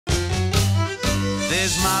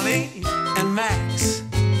There's Molly and Max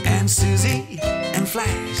and Susie and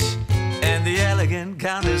Flash and the elegant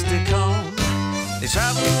Countess de Combe. They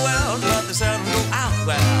travel the world, but they seldom go out.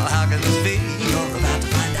 Well, how can this be? You're about to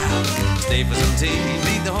find out. Stay for some tea,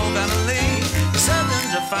 meet the whole family. You're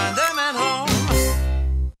certain to find them at home.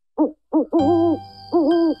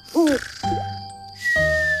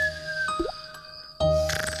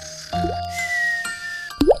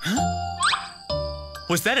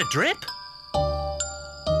 Was that a drip?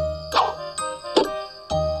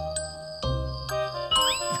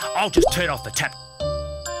 I'll just turn off the tap.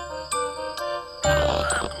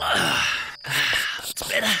 It's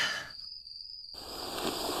better.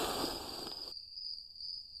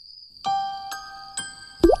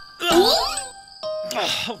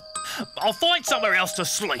 I'll find somewhere else to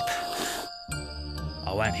sleep.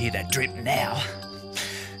 I won't hear that drip now.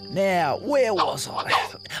 Now, where was I?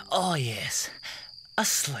 Oh, yes.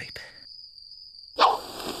 Asleep.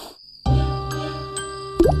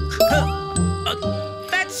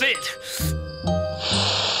 That's it.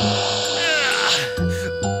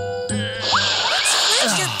 What's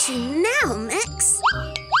Flash up to now, Max?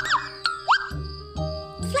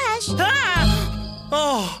 Flash? Ah!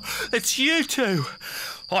 Oh, it's you two.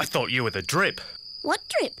 I thought you were the drip. What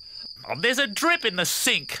drip? Oh, there's a drip in the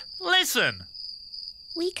sink. Listen.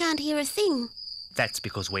 We can't hear a thing. That's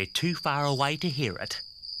because we're too far away to hear it.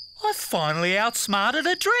 I finally outsmarted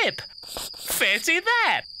a drip. Fancy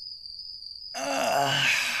that.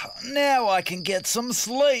 Now I can get some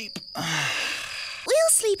sleep. We'll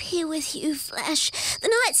sleep here with you, Flash. The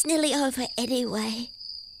night's nearly over anyway.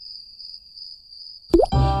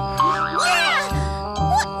 What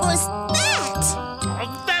was that?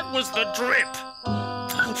 Oh, that was the drip.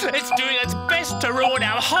 It's doing its best to ruin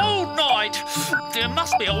our whole night. There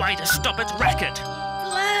must be a way to stop its racket.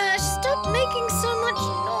 Flash, stop making so much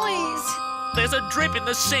noise. There's a drip in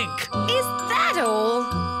the sink. Is that all?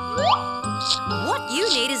 What you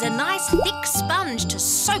need is a nice thick sponge to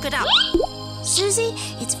soak it up. Susie,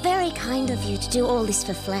 it's very kind of you to do all this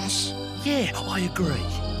for Flash. Yeah, I agree.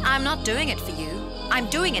 I'm not doing it for you. I'm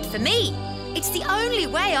doing it for me. It's the only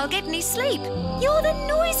way I'll get any sleep. You're the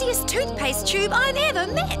noisiest toothpaste tube I've ever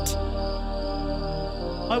met.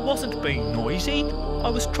 I wasn't being noisy. I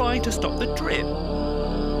was trying to stop the drip.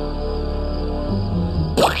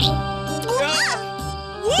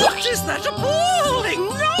 What is that appalling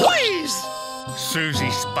noise?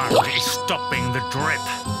 Susie's sponge is stopping the drip.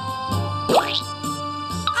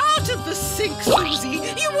 Out of the sink, Susie.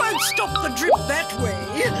 You won't stop the drip that way.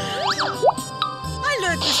 I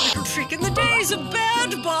learned this little trick in the days of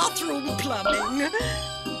bad bathroom plumbing.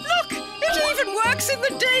 Look, it even works in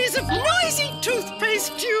the days of noisy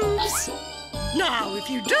toothpaste tubes. Now, if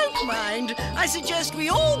you don't mind, I suggest we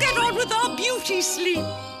all get on with our beauty sleep.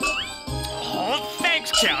 Oh,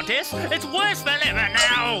 thanks, Countess. It's worse than ever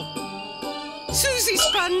now. Susie's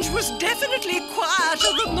sponge was definitely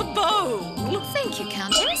quieter than the bowl. Thank you,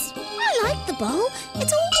 Countess. I like the bowl.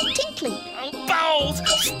 It's all tinkly. Oh, bowls,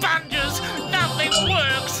 sponges, nothing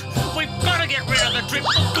works. We've got to get rid of the drip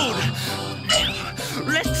for good. Now,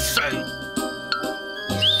 let's see.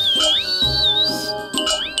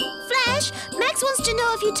 Flash, Max wants to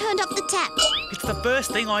know if you turned off the tap. It's the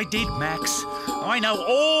first thing I did, Max. I know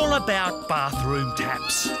all about bathroom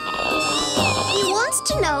taps. He wants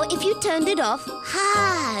to know if you turned it off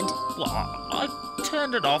hard. Well, I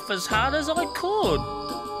turned it off as hard as I could.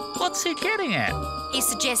 What's he getting at? He's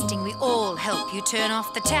suggesting we all help you turn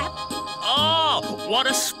off the tap. Oh, what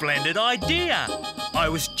a splendid idea. I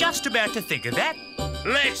was just about to think of that.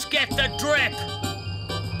 Let's get the drip.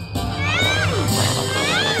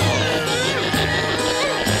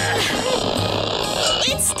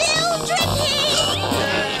 It's still dripping!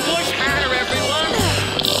 Push harder, everyone.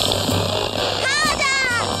 Harder!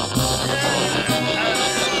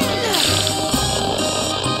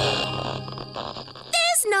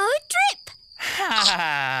 There's no drip.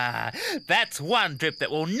 Ha! That's one drip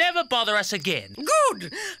that will never bother us again.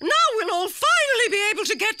 Good. Now we'll all finally be able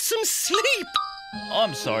to get some sleep.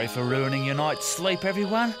 I'm sorry for ruining your night's sleep,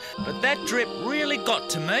 everyone, but that drip really got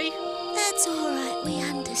to me. That's all right, we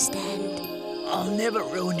understand. I'll never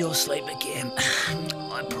ruin your sleep again.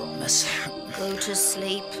 I promise. Go to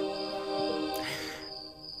sleep.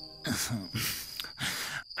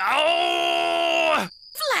 Oh!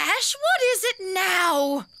 Flash, what is it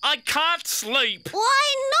now? I can't sleep.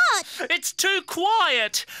 Why not? It's too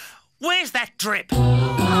quiet. Where's that drip?